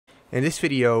In this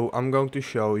video, I'm going to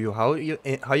show you how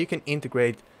you can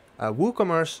integrate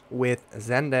Woocommerce with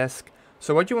Zendesk.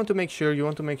 So what you want to make sure,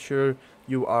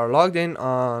 you are logged in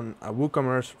on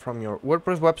Woocommerce from your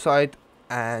WordPress website,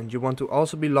 and you want to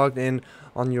also be logged in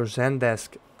on your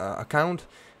Zendesk account.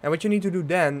 And what you need to do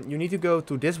then, you need to go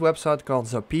to this website called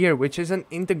Zapier, which is an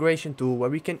integration tool where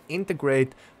we can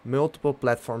integrate multiple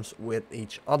platforms with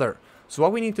each other. So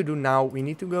what we need to do now, we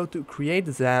need to go to Create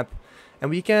Zap, and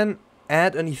we can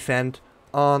add an event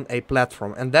on a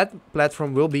platform, and that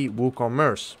platform will be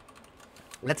Woocommerce.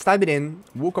 Let's type it in,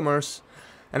 Woocommerce,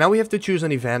 and now we have to choose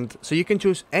an event. So you can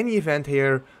choose any event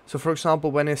here. So for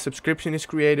example, when a subscription is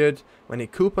created, when a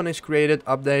coupon is created,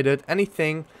 updated,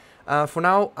 anything. For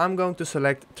now, I'm going to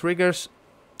select triggers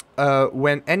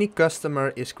when any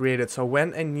customer is created. So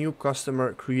when a new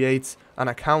customer creates an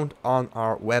account on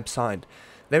our website.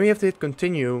 Then we have to hit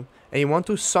continue, and you want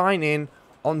to sign in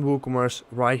on Woocommerce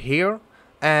right here,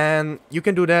 and you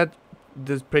can do that.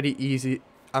 That's pretty easy.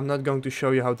 I'm not going to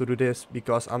show you how to do this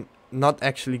because I'm not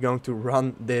actually going to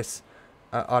run this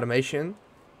automation.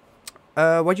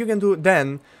 What you can do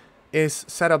then is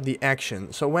set up the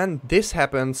action. So when this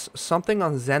happens, something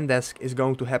on Zendesk is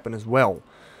going to happen as well.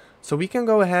 So we can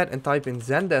go ahead and type in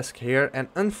Zendesk here, and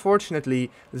unfortunately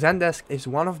Zendesk is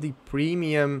one of the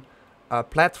premium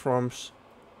platforms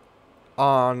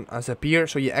on Zapier,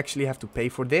 so you actually have to pay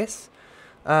for this.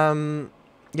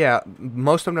 Yeah,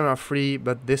 most of them are free,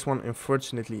 but this one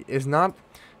unfortunately is not.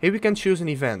 Here we can choose an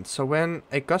event. So when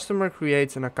a customer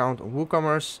creates an account on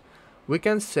Woocommerce, we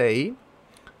can say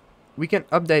we can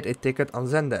update a ticket on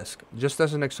Zendesk, just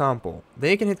as an example.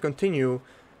 Then you can hit continue,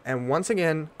 and once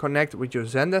again connect with your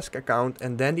Zendesk account,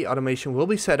 and then the automation will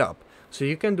be set up. So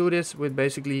you can do this with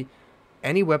basically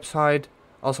any website,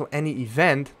 also any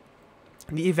event.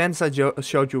 The events I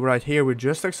showed you right here were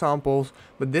just examples,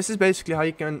 but this is basically how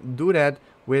you can do that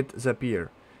with Zapier.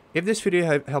 If this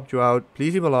video helped you out,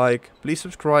 please leave a like, please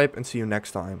subscribe, and see you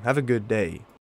next time. Have a good day.